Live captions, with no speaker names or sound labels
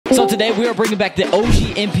So today we are bringing back the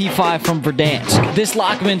OG MP5 from Verdansk. This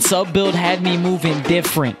Lachman sub build had me moving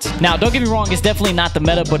different. Now don't get me wrong, it's definitely not the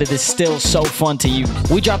meta, but it is still so fun to use.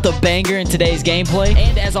 We dropped a banger in today's gameplay,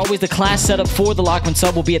 and as always the class setup for the Lachman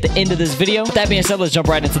sub will be at the end of this video. With that being said, let's jump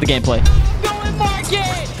right into the gameplay. Go and mark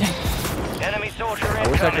it! Enemy soldier I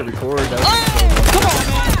wish I could record that. Oh, come on,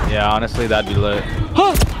 man! Yeah, honestly, that'd be lit.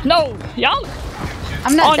 Huh, no, y'all.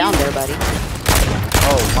 I'm not down there, buddy.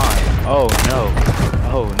 Oh my. Oh no.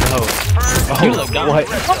 Oh no. Oh, you look dumb. What?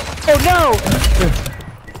 Oh no!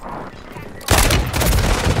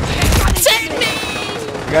 Take me!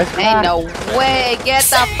 You guys Ain't no way. Get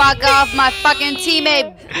the fuck off my fucking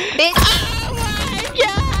teammate, bitch. Yo.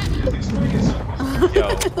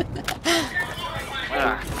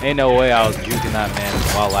 Ain't no way I was juking that man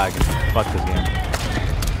while lagging. Fuck this game.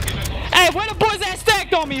 Hey, where the boys that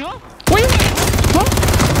stacked on me, huh? Where you at? Huh?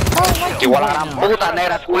 Hey,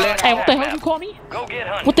 what the hell did you call me?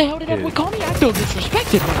 What the hell did everyone call me? I feel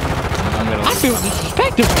disrespected right now. I feel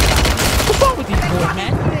disrespected right now. What's wrong with these boys,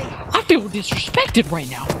 man? I feel disrespected right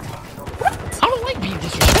now. I don't like being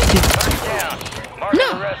disrespected.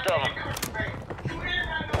 No.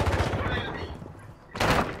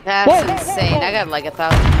 That's insane. I got like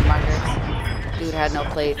 1,000 markers. Dude had no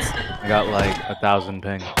plates. I got like 1,000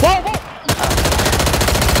 ping. Whoa, whoa.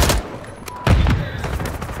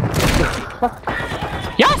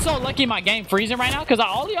 Y'all so lucky my game freezing right now, because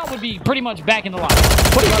all of y'all would be pretty much back in the lobby.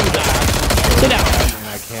 What are you doing? Sit down.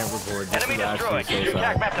 I can't record. This is actually so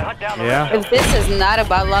sad. Yeah? If this is not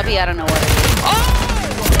about lobby, I don't know what it is. Oh!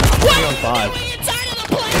 What? On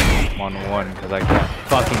 5. I'm on 1 because I can't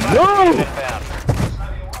fucking move.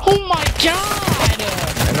 Oh my god!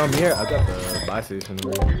 And I'm here. I got the buy station.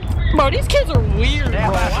 Bro, these kids are weird, bro.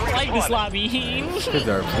 I like this lobby. Kids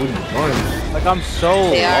are booty ones. Like I'm so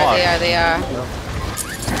They lost. are.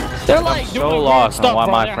 They're like so doing lost stuff, on why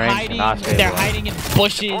bro. my They're friends hiding, cannot stay they're alive. hiding in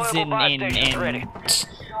bushes and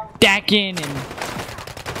stacking and.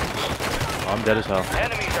 Oh, I'm dead as hell.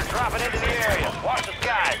 Enemies are dropping into the area. Watch the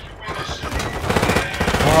skies.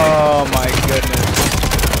 Oh my goodness.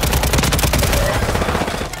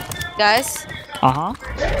 Guys. Oh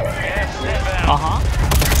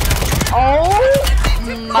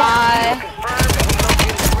my.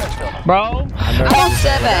 Bro. I'm on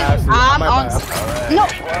 7. I'm on. No.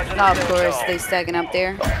 No, of course they stacking up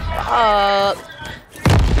there. Yo,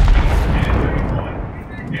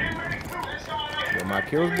 my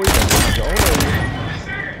kills, boy.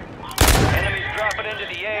 Enemies dropping into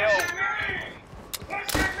the AO.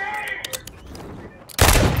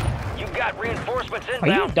 You got reinforcements Are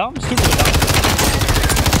you inbound. dumb? Stupid dumb.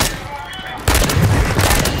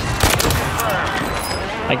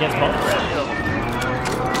 I guess both.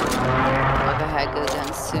 Fuck, I had good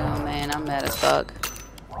guns too, man. I'm mad as fuck.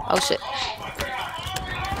 Oh shit.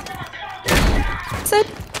 Sit.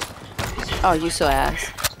 Oh, you so ass.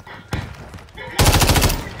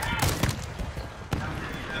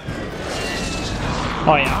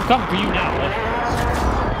 Oh yeah, I'm coming for you now, buddy.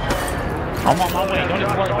 I'm on my way. Don't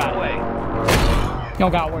even worry about it. You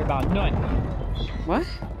don't gotta worry about nothing. What?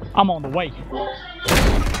 I'm on the way.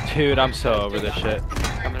 Dude, I'm so over this shit.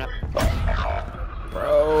 Coming up.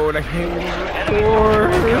 Bro, I can't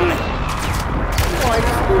record.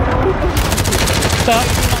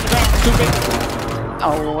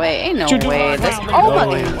 Oh wait, ain't no What you way. doing Let's around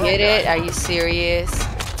oh me? fucking get it. Are you serious?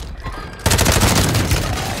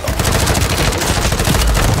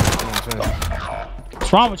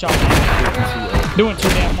 What's wrong with y'all, man? Doing too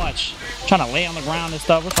damn much. Trying to lay on the ground and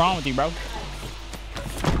stuff. What's wrong with you, bro?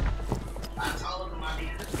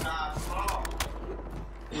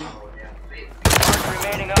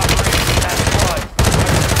 Remaining operations at squad.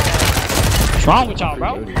 What's wrong with y'all,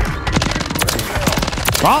 bro?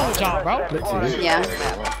 What's wrong with y'all, bro? Yeah.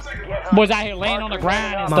 Boys out here laying on the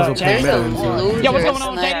ground and Might as stuff, well Chad. play There's a Metal loser Yo, what's going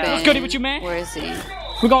on, Jay? sniping. What's goody with you, man? Where is he?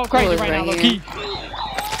 We're going crazy Boys right now, right low here. key.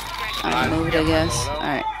 I moved, I guess.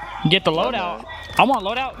 Alright. Get the loadout. I want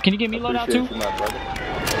loadout. Can you give me loadout too? Can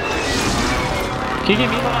you give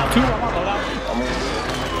me loadout too? I want loadout.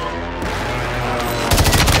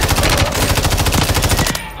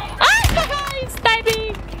 Ah,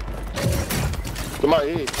 sniping!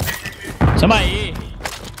 Somebody. Somebody.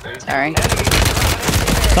 Sorry.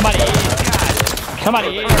 Somebody.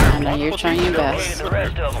 I know you're trying your best. The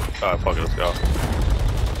rest of them. Alright, fuck it, let's go.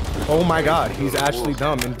 Oh my god, he's actually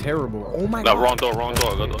dumb and terrible. Oh my No, god. wrong door, wrong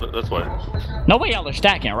door. Go this way. No way y'all are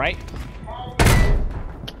stacking, right?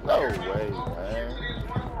 No way, man.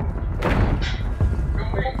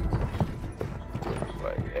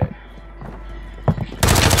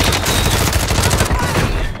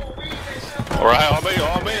 Alright, on me,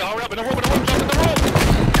 hurry up in the room, jump in the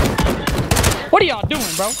room. What are y'all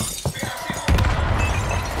doing, bro?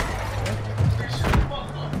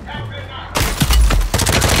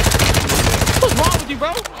 What's wrong with you, bro?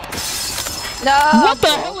 No. What the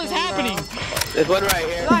hell is happening? There's one right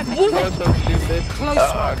here. Like, You're so stupid.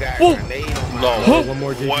 No One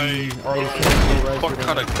more way. GG. What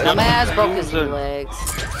kind of My ass broke his legs.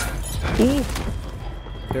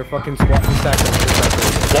 They're fucking squatting stacking.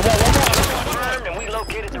 Confirmed, and we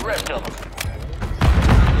located the rest of them.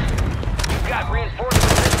 You've got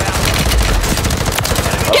reinforcements inbound.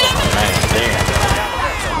 Get out of here!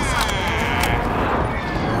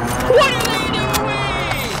 What are they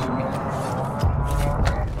doing?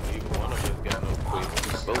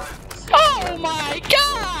 Oh my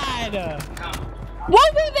god!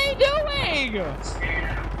 What were they doing?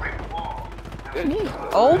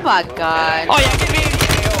 Oh my god. Oh yeah, give me!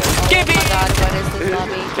 Give me! Oh my god, what is this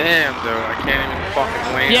lobby? Damn, dude, I can't even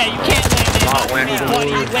fucking win. Yeah, you can't land it. I'm not winning.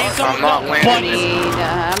 Buddy, land somewhere I'm not else, winning. buddy.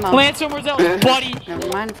 I'm Land somewhere else, buddy. Never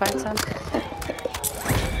mind, find some.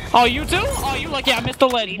 Oh, you too? Oh, you lucky I missed the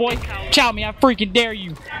ledge, boy. Chow me, I freaking dare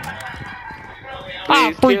you.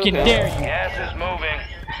 I freaking dare you. Gas is moving.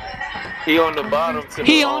 He on the bottom to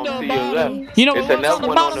He the, on the to bottom. your left. You know It's what's another on the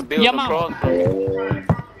one on the bottom? building Your mama. across from you.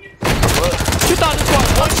 You thought this was,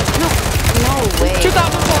 boy? No way. You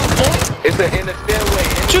thought this was, boy? It's in the stairway.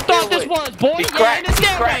 You thought this was, boy? He Yeah, cracked, in the he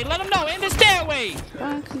stairway. cracked. Let him know, in the stairway.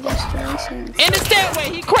 Congratulations. In the stairway,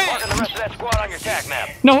 he Marking cracked. the rest of that squad on your tac map.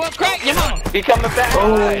 No, who's cracked? Your mama. He coming back.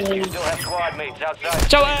 You still have squad mates outside.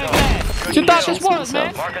 Show ass, man. What you thought this was,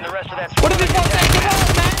 man? Marking the rest of that What squad. is this gonna take it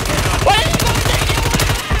was, man? What is it gonna take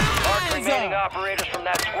Mark it remaining was? operators from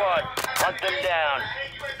that squad. Hunt them down.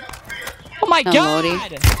 Oh my Oh, god. Lordy.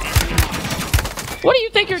 What do you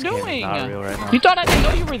think you're This game is doing? not real right now. You thought I didn't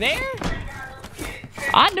know you were there?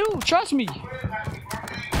 I knew, trust me.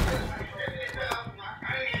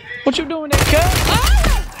 What you doing there, cuz?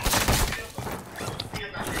 Ah!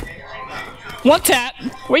 One tap.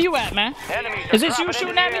 Where you at, man? Enemies Is this are you dropping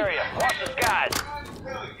shooting into at the me? area. Watch the skies.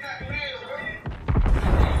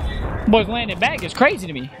 Boys landing back is crazy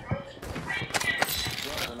to me.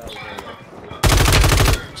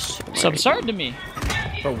 It's absurd to me.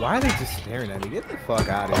 Bro, why are they just staring at me? Get the fuck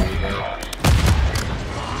out of here, bro.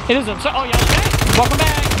 It is absurd. Oh, y'all back? Welcome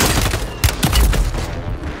back.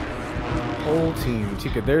 Whole team.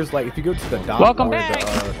 Chica, there's like, if you go to the dock Welcome where back.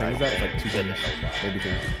 the thing is at, it's like 2 seconds. Maybe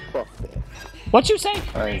 3. What you say?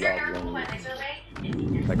 I ain't got one.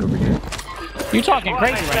 Like over here. You talking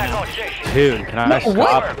crazy right now. Dude, can I No, stop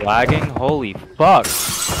what? lagging? Holy fuck.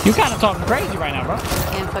 You kind of talking crazy right now, bro.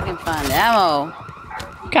 Can't fucking find ammo.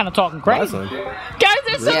 You kind of talking crazy. Awesome. Guys,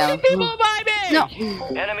 there's so Yeah. many people by me. No.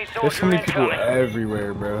 Enemy There's so soldier many people incoming.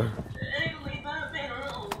 everywhere, bro.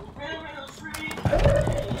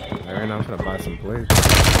 Alright, now I'm gonna buy some plates.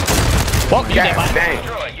 Well, you get by. Dang.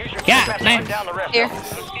 Destroy. Use your Yeah, tac map to man. hunt down the rest Here. of them.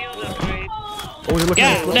 Oh, you're looking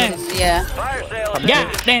Yeah, at damn. Yeah. Fire sale is God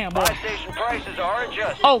ended. damn, boy. Buy station prices are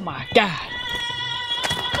adjusted. Oh my god.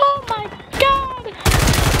 Oh my god.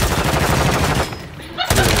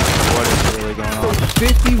 What is really going on?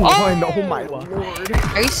 51. Oh my lord.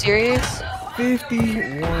 Are you serious?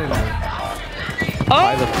 51.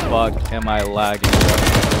 Why the Oh. fuck am I lagging?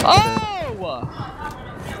 Oh.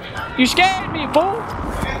 You scared me, fool.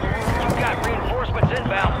 You've got reinforcements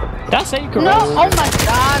inbound. That's how you correct. No. Oh my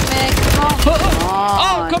god, man. Come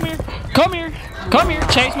Oh, on. come here. Come here. Come here.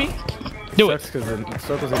 Chase me. Do it. Sucks because the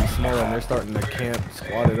circle's getting smaller and they're starting to camp,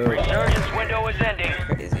 squatted up. Resurgence window is ending.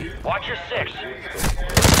 Watch your 6.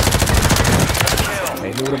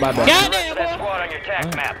 Hey, who would have bought that? Goddamn, That boy. squad on your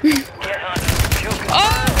tac map. Get hunted. Kill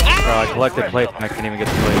Oh, Bro, I ah. collected plates and I can't even get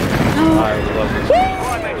the plate. I love this.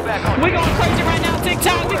 squad mates back on. We going crazy right now,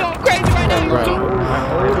 TikTok. We going crazy right now, YouTube. My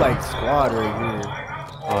whole like squad right here.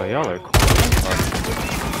 Oh, y'all are cool.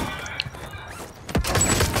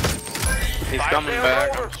 He's Fire coming sale's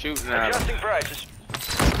back. over. I'm shooting at him. Adjusting prices.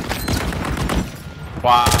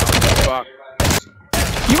 Wow. Fuck.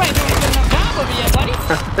 You ain't doing a good enough job over yet, buddy.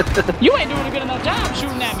 You ain't doing a good enough job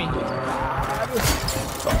shooting at me.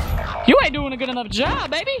 You ain't doing a good enough job,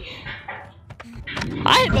 baby.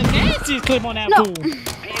 I hit the nastiest clip on that No. fool.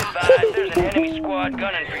 Be advised, there's an enemy squad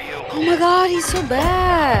gunning for you. Oh my god, he's so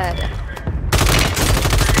bad.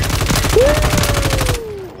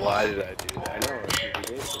 Why did I do that? I know.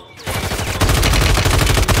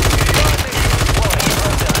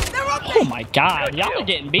 Oh my god, y'all are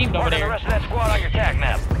getting beamed over Marking the there. rest of that squad on your tac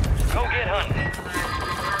map. Go get hunting.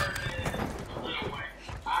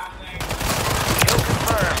 Kill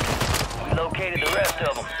confirmed. We located the rest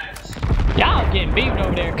of them. Y'all getting beamed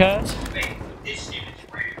over there, cuz.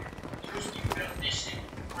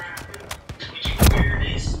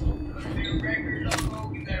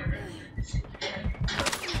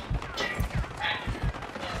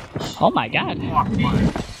 Oh my god. I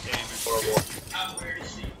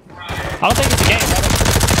don't think it's a game, brother.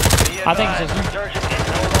 I think it's just you.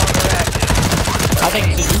 I think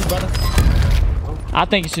it's just you, brother. I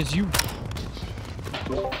think it's just you.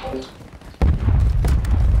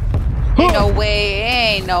 Ain't no way,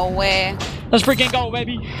 ain't no way. Let's freaking go,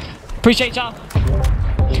 baby. Appreciate y'all.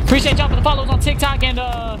 Appreciate y'all for the follows on TikTok and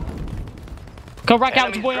come rock out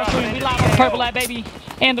with your boy on stream. We live on the purple app, baby.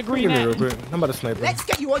 And the green Give me app. real quick. I'm about to snipe him. Let's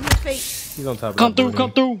get you on your feet. He's on top of Come that through,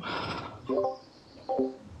 building. come through.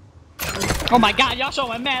 Oh my god, y'all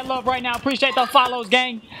showing mad love right now. Appreciate the follows,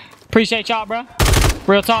 gang. Appreciate y'all, bro.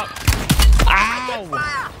 Real talk.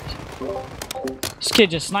 Ow! This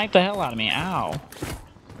kid just sniped the hell out of me. Ow.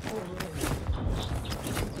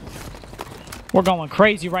 We're going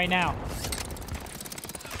crazy right now.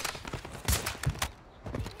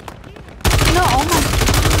 No, oh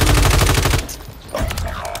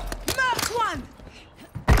Mark one.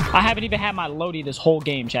 I haven't even had my loadie this whole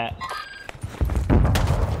game, chat.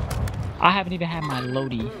 I haven't even had my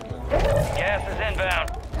loadie. Gas is inbound.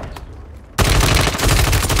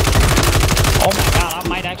 Oh my god, I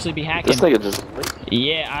might actually be hacking. This nigga just.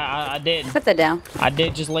 Yeah, I did. put that down. I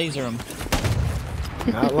did just laser him.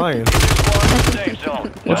 Not lying. Safe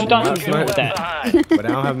zone. What you thought you was That's doing right. with that? But I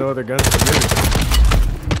don't have no other guns for me.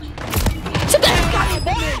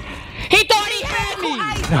 He thought he had me!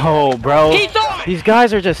 No, bro. He thought! These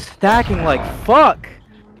guys are just stacking like fuck.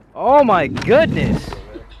 Oh my goodness.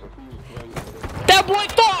 That boy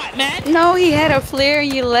thought, man! No, he had a flare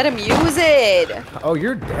and you let him use it. Oh,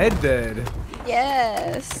 you're dead.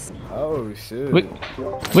 Yes. Oh, shit. We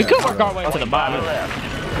could work our way to the bottom.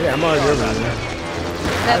 Yeah, I'm already over there.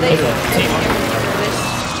 No, they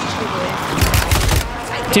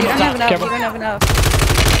Team you up don't have top, enough. careful. You don't have enough.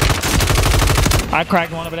 I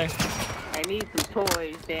cracked one over there. I need some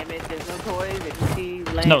toys, damn it. There's no toys. If you see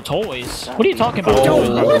land. No toys. What are you talking about? Yo, Toys,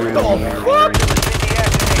 bro? what the fuck?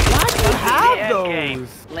 Why do you have those?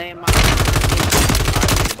 Land my.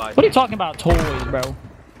 What are you talking about, toys, bro?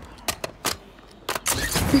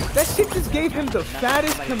 That shit just gave him the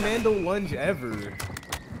fattest commando lunge ever.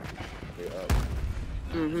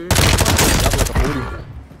 Mm-hmm.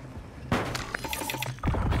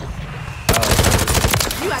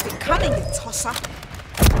 You have it coming, you tosser.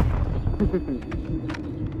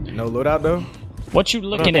 No loadout though? What you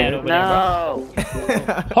looking at over there, bro? No.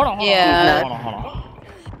 Hold on, Yeah. hold on.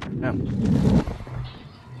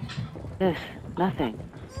 Nothing.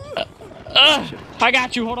 I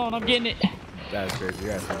got you. Hold on, I'm getting it. That's crazy.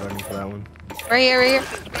 You guys are running for that one. Right here, right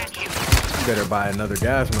here. You better buy another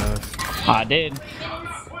gas mask. I did.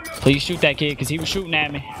 Please shoot that kid, because he was shooting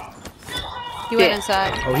at me. He went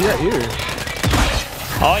inside. Oh, he right here.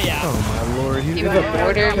 Oh, yeah. Oh my lord. He's He up there.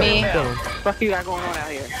 mortared me. Fuck you got going on out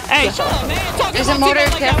here? Hey, shut up, man. Talking There's about a mortar,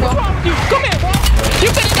 teammates like that. careful. What's wrong with you? Come here, bro. You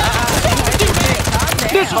finna die. What's wrong with you, man?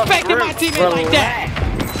 Disrespecting my teammate like that.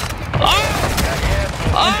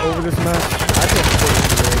 Over this match. I can't support this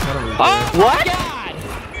today. I don't really care. What?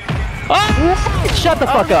 God. Shut the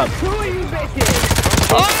fuck up. Who are you bitches?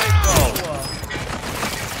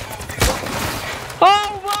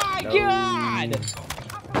 Oh my god.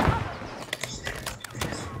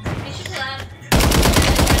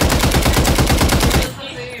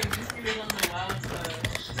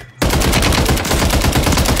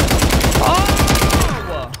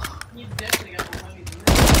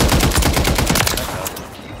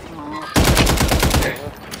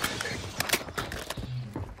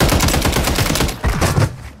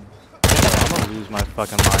 Lose my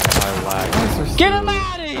fucking mind if I lag. Get him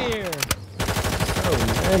out of here.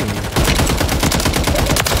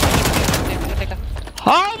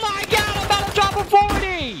 Oh my god, I'm about to drop a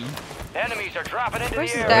 40. Enemies are dropping into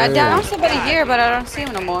Where's the his area. dad? Down somebody here, but I don't see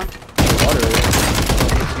him no more.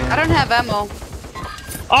 I don't have ammo.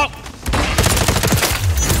 Oh,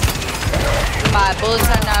 My bullets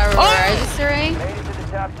are not Oh! registering. Made it to the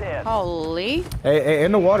top 10. Holy. Hey,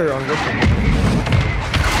 in the water on this one.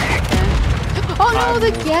 Oh no,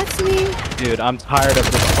 that gets me. Dude, I'm tired of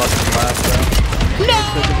this fucking class, bro. no,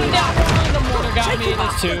 that one. The mortar got me.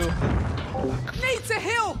 There's two. Needs a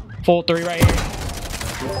hill. Full 3 right here.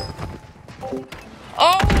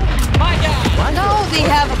 Oh my god. No, they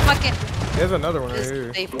have a fucking. There's another one right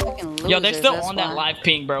here. They fucking losers. Yo, they're still that's on that why. live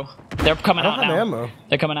ping, bro. They're coming I out don't have now. ammo.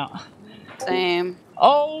 They're coming out. Same.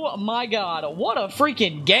 Oh my god, what a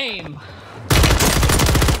freaking game.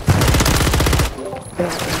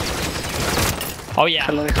 Oh yeah.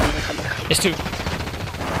 It's 2.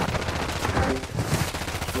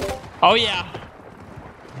 Oh yeah.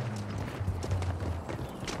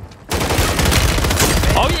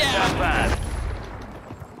 Oh yeah.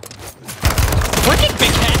 Freaking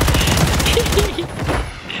big head.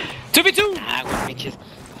 2v2.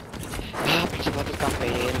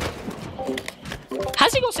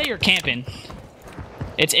 How's he gonna say you're camping?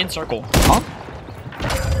 It's in circle. Huh?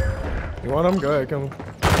 You want him? Go ahead, come on.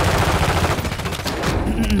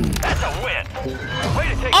 That's a win. Way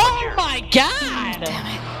to take Oh my god! Damn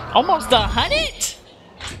it. Almost 100?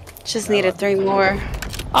 Just needed 3 more.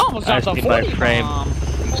 I almost got the 40 frame bomb.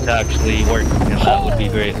 to actually work, and that would be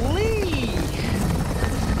great. Holy.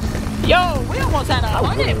 Yo, we almost had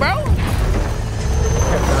 100, bro.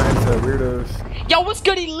 Weirdos. Yo, what's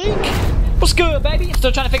good, Elite? What's good, baby?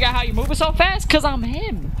 Still trying to figure out how you moving so fast? Cause I'm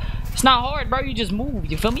him. It's not hard, bro. You just move.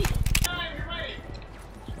 You feel me?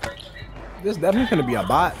 This definitely gonna be a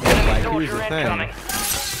bot. But like, here's the thing. I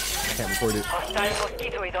can't record it.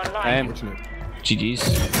 Unfortunate. GG's.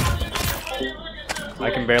 I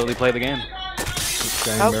can barely play the game.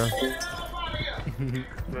 Same, bro.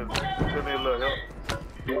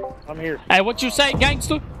 I'm here. Hey, what you say,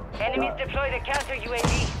 gangster? Enemies deploy the counter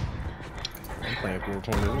UAV. I'm playing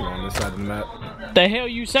 420 on this side of the map. The hell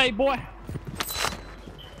you say, boy?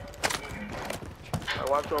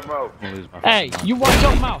 Watch your mouth. Hey, you watch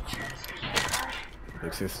your mouth.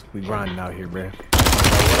 It's just, we grinding out here, bro.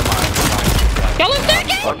 Yo, let's take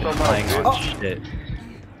it! Playing on shit.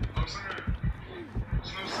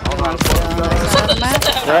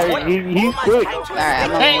 He's quick. Alright,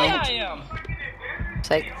 I'm on Hey, the yeah, way. I am.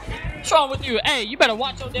 Take. What's wrong with you? Hey, you better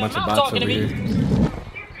watch your damn Bunch of mouth bots talking to over me. here. You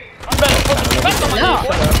better put the respect on my name, boy.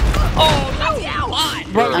 Oh, no, bot,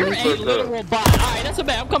 bro. You're a literal bot. Alright, that's a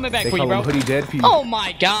bad. I'm coming back They for you, call bro. him HoodieJayp. Oh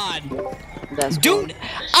my god. That's Dude,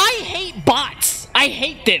 I hate bots. I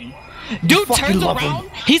hate them. Dude turns around,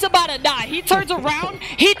 he's about to die. He turns around,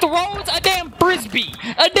 he throws a damn frisbee,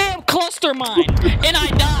 a damn cluster mine, and I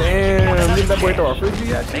die. Damn, didn't that boy throw a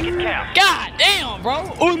frisbee at you? Make it count. God damn,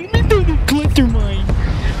 bro. Oh, let me throw the cluster mine.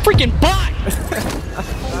 Freaking bot.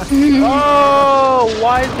 Oh,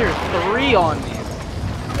 why is there 3 on me?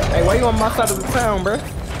 Hey, why you on my side of the town, bro?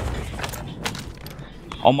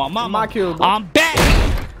 Oh my mama. My kill, bro. I'm back.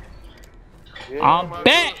 I'm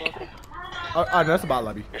back. Oh, that's about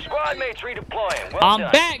lobby. Your squad mates redeploying. Well I'm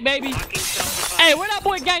done. back, baby. Hey, where that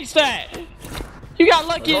boy Gangsta at? You got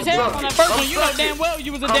lucky as hell on that first one. You know damn well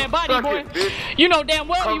you was a dead body, boy. You know damn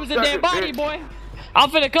well you was a dead body, boy. I'm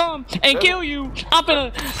finna come and kill you. I'm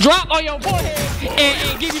finna drop on your forehead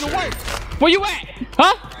and give you the work. Where you at?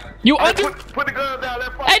 Huh? You under? Put the gun down.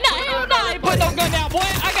 Hey, no, hell no, I ain't put no gun down, boy.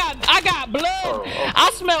 I got blood.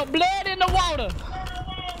 I smell blood in the water.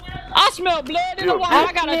 I smell blood in the water.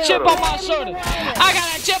 I got a chip on my shoulder. I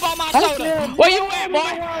got a chip on my shoulder. Where you at,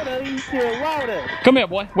 boy? Come here,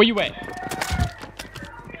 boy. Where you at?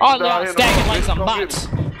 Oh, y'all stacking like some bots.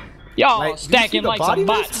 Y'all stacking like some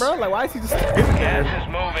bots. Bro, like, why is he just Gas is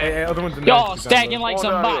moving. Hey, other ones Y'all stacking like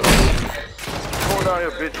some bots. Come down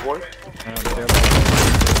here, bitch, boy.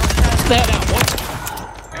 Stay down, boy.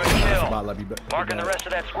 Good kill. lobby, but Marking the rest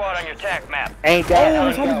of that squad on your tack map. Ain't that?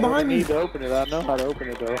 Oh, somebody's behind me. Need to open it. I know how to open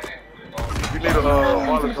it though. You need a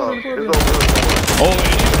Molotov. It's over Oh,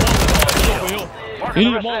 you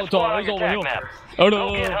need a Molotov. It's over here. Hold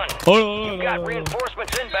on. Hold on. Got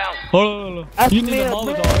reinforcements inbound. Hold on. You need a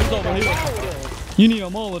Molotov. It's over here. You need a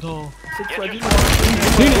Molotov.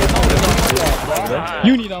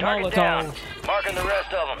 You need a Molotov. Marking the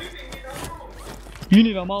rest of them. You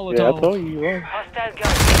need a Molotov. Yeah, I told you. Right. Hostile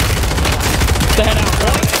gun. Stand out,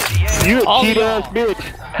 boy. You a Oh, cheat no. ass bitch.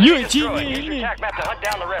 You ain't Use cheating your me. tack map to hunt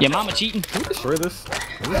down the rest Your of mama cheating. destroy this.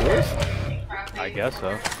 Is this yours? I guess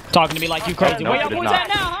so. Talking to me like you crazy. No, Where it y'all did boys not. at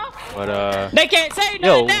now, huh? But They can't say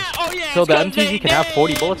yo, nothing now. Oh yeah. so it's the 'cause MTZ they can have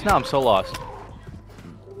 40 dead. bullets now? I'm so lost.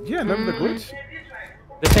 Yeah, remember the glitch?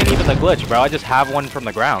 This ain't even the glitch, bro. I just have one from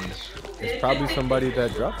the ground. It's probably somebody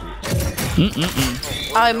that dropped it.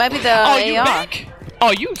 Oh, it might be the Oh, you AR. back?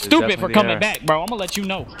 Oh, you stupid for definitely coming AR. back, bro. I'm gonna let you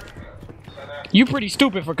know. You pretty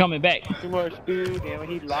stupid for coming back. Too much speed, and when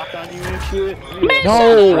he locked on you and shit. Man,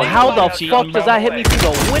 No, shut how up. the Cheating, fuck bro. does that hit me through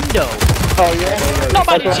the window? Oh yeah.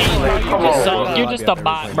 Nobody cheating, bro. You Come just on. suck. You're just a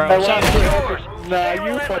bot, bro. Hey, Shut up. Nah,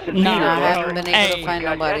 you fucking Nah, I cheater, haven't been able Hey. to find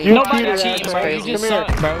nobody. Nobody cheated, cheating, bro. You crazy. just Come here.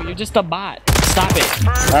 suck, bro. You're just a bot. Stop it.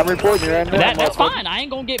 I'm reporting you right now. That's fine. I ain't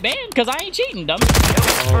gonna get banned because I ain't cheating, dummy.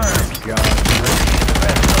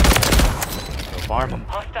 Farm him.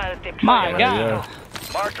 Hostiles deployed. My God.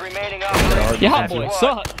 Marked remaining operators. Y'all boys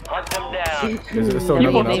suck. Hunt them down. There's still You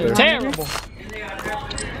no one boys out there. terrible.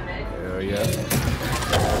 Hell yeah.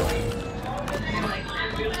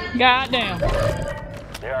 Goddamn.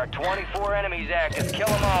 There are 24 enemies active. Kill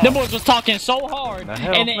them all. Them boys was talking so hard The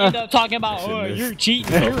hell? and they end up talking about, oh, Shit, you're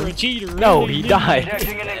cheating. You're a cheater. No, he died.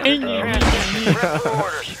 Detecting an existing transmission. Rip for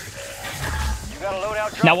orders. You got got a loadout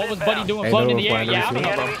drop Now, what was Buddy doing floating in the air? Yeah, I don't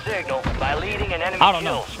know, bro. enemy signal by leading an enemy I don't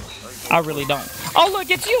know. I really don't. Oh, look,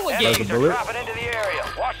 it's you again. Enemies are dropping into the area.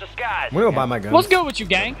 Watch the skies. We don't buy my guns. What's good with you,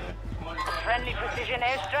 gang? Friendly precision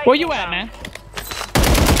airstrike. Where you at, man?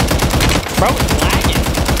 Bro, it's lagging.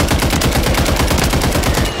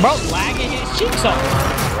 Bro, lagging his cheeks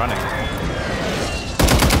off. Running.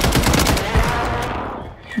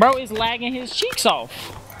 Bro is lagging his cheeks off.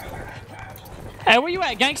 Hey, where you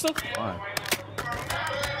at, gangster? Why?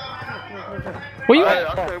 Where you Hey, at?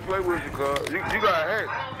 I can't play with you, cuz. You got hacks.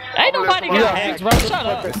 Ain't nobody got hacks, bro. Shut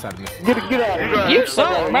up. Get out of here. You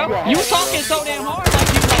suck, bro. You was talking so damn hard like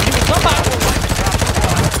you was somebody.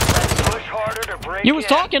 Push harder to break You was in.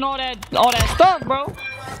 talking all that stuff, bro.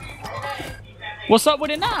 What's up with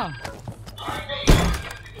it now?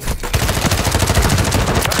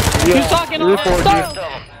 You was talking all that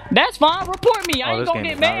stuff. That's fine. Report me. I ain't this gonna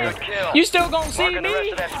game get is not mad. You still gonna see Marking the rest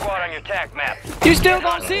me. of that squad on your tac map. You still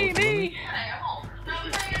gonna see me.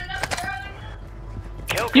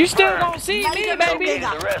 Kill You still confirmed. gonna see me, Get baby.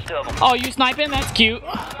 the rest of them. Oh, you sniping? That's cute.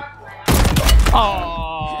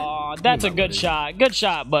 Oh, that's a good shot. Good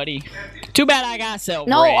shot, buddy. Too bad I got self.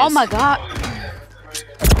 No, oh my god.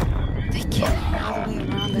 They killed me all the way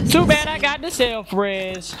around this. Too bad I got the self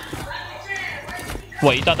res.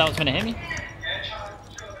 What, you thought that was gonna hit me?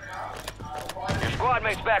 Your squad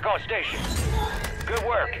mates back on station. Good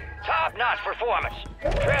work. Top-notch performance.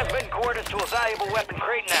 Transmitting coordinates to a valuable weapon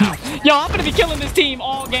crate now. Yo, I'm gonna be killing this team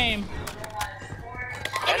all game.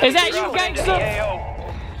 Is that you, Dropping into the gangster?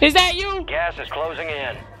 AO. Is that you? Gas is closing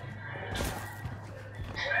in.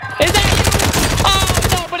 Is that you?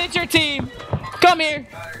 Oh, no, but it's your team. Come here.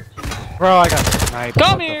 Bro, I got sniped.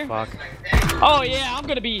 Come What here. the fuck? Oh, yeah, I'm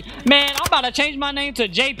gonna be... Man, I'm about to change my name to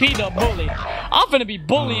JP the Bully. I'm gonna be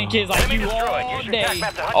bullying kids like Enemy you destroyed. all Use your day. tac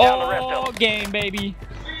map to hunt down the rest of All them. game, baby.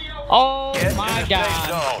 Oh, Get my to the safe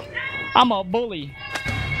God. zone. I'm a bully.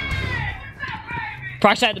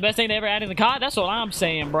 Price tag the best thing they ever added in the COD? That's what I'm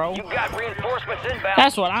saying, bro. You got reinforcements inbound.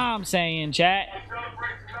 That's what I'm saying, chat.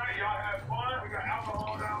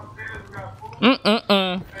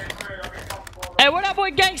 Hey, where that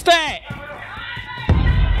boy Gangsta at?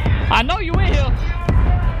 I know you in here.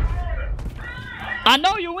 I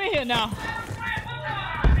know you in here now.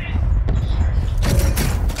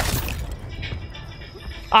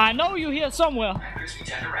 I know you here somewhere.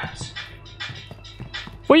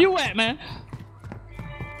 Where you at, man?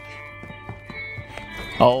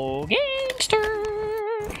 Oh, gangster.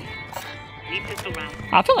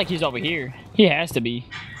 I feel like he's over here. He has to be.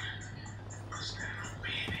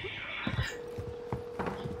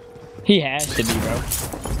 He has to be, bro.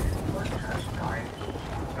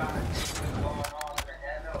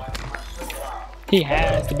 He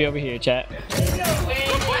has to be over here, chat.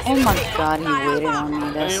 Oh my god, he waited on me.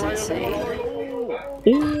 That's insane.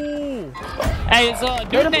 Ooh. Hey, it's a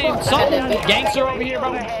dude named something gangster over here,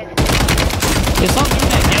 bro. It's some dude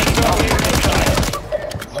named gangster over here.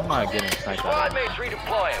 I'm not getting sniped. Squad mates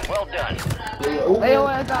redeploying. Well done. Lay your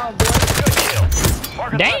ass down, boy. Good kill.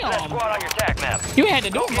 Mark the rest of that Damn. squad on your tac map. You had to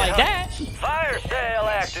do him like that. Fire sale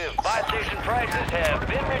active. Buy station prices have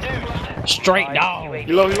been reduced. Straight dog.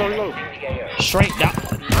 You low, you low, you low. Straight dog.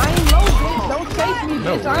 I ain't low, bitch. Don't chase me,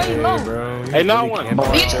 bitch. I ain't low. Bro. Hey, not one.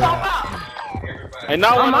 Bitch, pop out. Hey,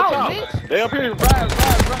 not one I'm on out, top. bitch. They up here. Ride.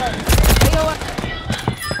 Lay your ass.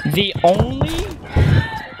 The only...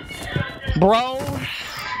 Bro...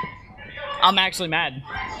 I'm actually mad.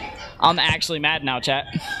 I'm actually mad now, chat.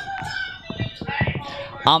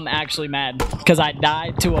 I'm actually mad. Because I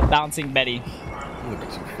died to a bouncing Betty. Look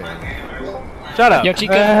at you, fam. Shut up. Yo,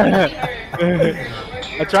 Chico. I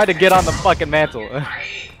tried to get on the fucking mantle.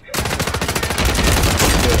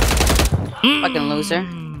 Fucking loser.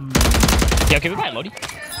 Yo, can we buy Lodi?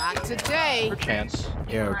 Not today. For chance.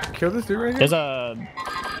 Yeah, kill this dude right here. There's a...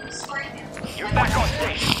 You're back on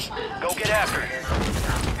station. Go get after it.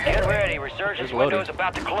 Get ready. Resurgence window is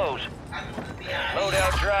about to close.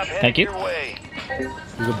 Loadout drop headed Thank you. your way.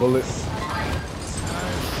 There's a bullet.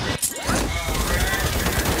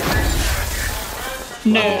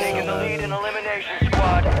 Taking No. the lead in elimination,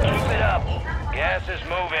 squad. Keep it up. Gas is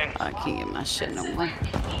moving. I can't get my shit no way.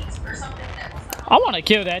 I want to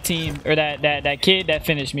kill that team, or that kid that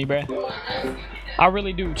finished me, bruh. I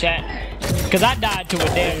really do, chat. Because I died to a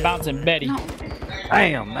damn bouncing Betty.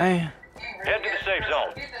 Damn, man. Head to the safe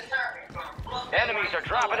zone. Enemies are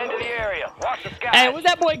dropping into the area. Watch the skies. Hey, where's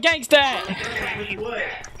that boy Gangsta at?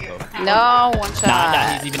 No, one shot. Nah,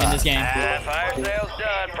 he's even in this game. Fire sale's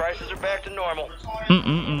done. Prices are back to normal.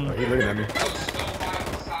 Oh, he's looking at me.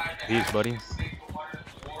 Peace, buddy.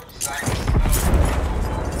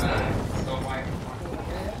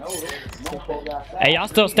 Hey, y'all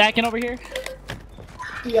still stacking over here?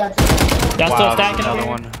 Y'all still stacking over here?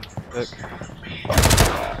 One.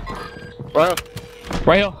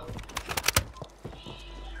 Right here.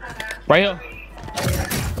 Right here.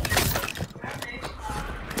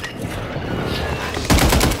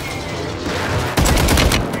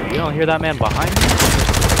 You don't hear that man behind you?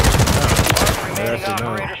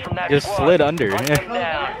 Just slid under. How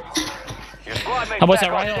about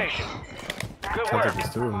that right here? Sounds like there's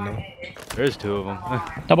two of them, though. There's two of them.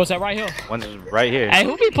 How about that right here? One's right here. Hey,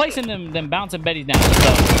 who be placing them bouncing betties down?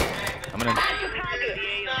 I'm gonna.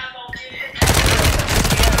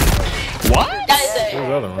 What? Where's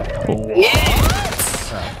the other one?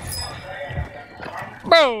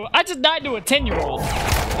 Bro, I just died to a 10-year-old.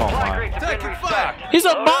 Oh my. He's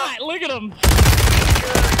a bot. Look at him.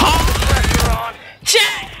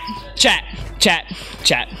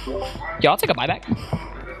 Chat. Y'all take a buyback.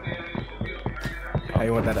 How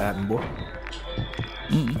you want that to happen, boy?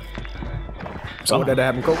 So want that to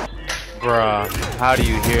happen, Coke? Bruh, how do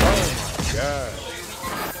you hear me? God.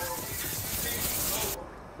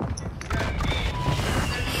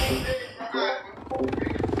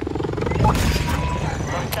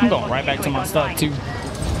 I'm going right back to my stuff too.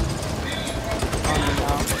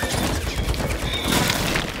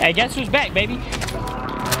 Hey, guess who's back, baby?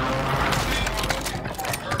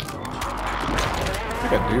 I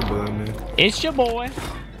got dude blood, man. It's your boy.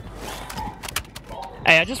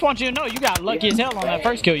 Hey, I just want you to know you got lucky as hell on that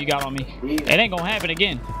first kill you got on me. It ain't gonna happen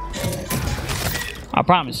again. I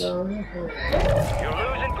promise. You're losing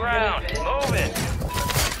ground. Move it.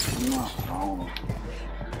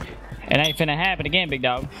 It ain't finna happen again, big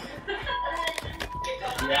dog. Get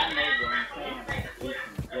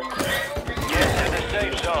to the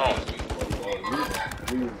safe zone.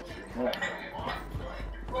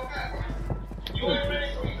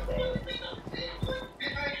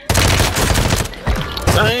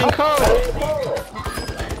 Dang cold.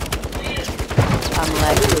 I'm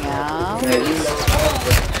letting out.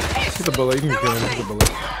 Hit the bullet. You can kill him. Hit the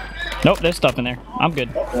bullet. Nope, there's stuff in there. I'm good.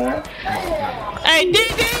 Hey,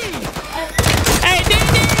 DD! Hey,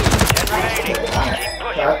 DD!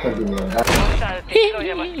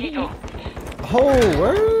 Oh,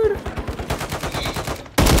 word?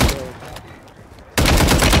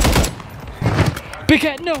 Big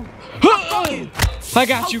cat, no! I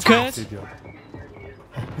got you, cuz.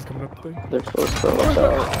 He's coming up there. They're close to watch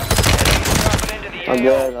out. I'm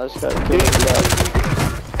good. I just got to kill this guy.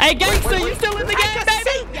 Hey, gangster, you still in the game,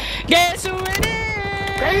 baby? Guess who it is?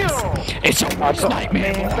 Damn! It's your worst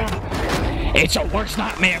nightmare, boy. It's your worst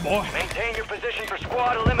nightmare, boy. Maintain your position for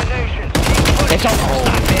squad elimination. It's your worst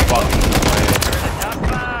nightmare, boy. Top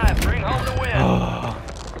 5. Bring home the win.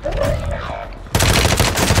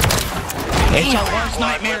 It's your worst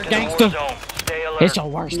nightmare, gangster. Stay alert. It's your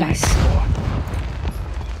worst nightmare.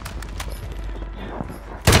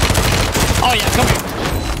 Oh, yeah, come here.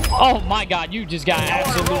 Oh my God, you just got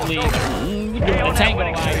absolutely doing a tango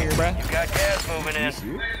out here, bro. You got gas moving in.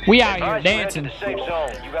 We out here dancing.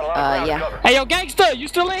 Yeah. Hey, yo, gangster, you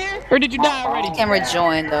still in here? Or did you die already? I can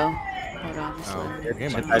rejoin though. Hold on. Just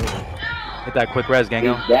Hit that quick res,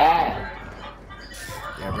 Gango.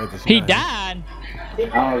 He died?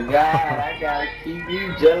 Oh God, I gotta keep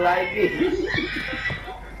you just like this.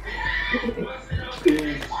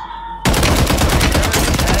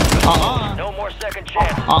 No more second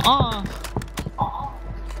chance. I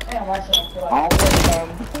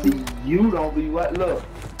don't see you don't be what? Look.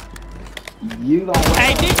 You don't.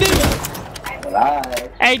 Hey, DD.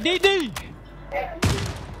 Alright. Hey, DD.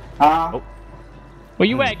 Huh? Where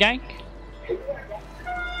you at, gang?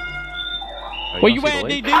 Where you at,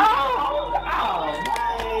 DD?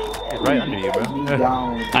 He's right under you, bro.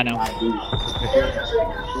 I know.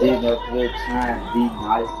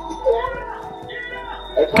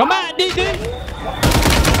 Come on, DD.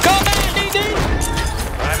 Come on, DD.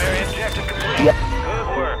 Primary objective complete. Good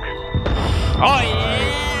work. Oh,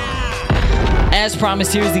 yeah. As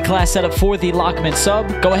promised, here's the class setup for the Lachman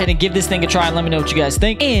sub. Go ahead and give this thing a try and let me know what you guys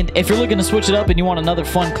think. And if you're looking to switch it up and you want another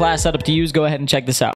fun class setup to use, go ahead and check this out.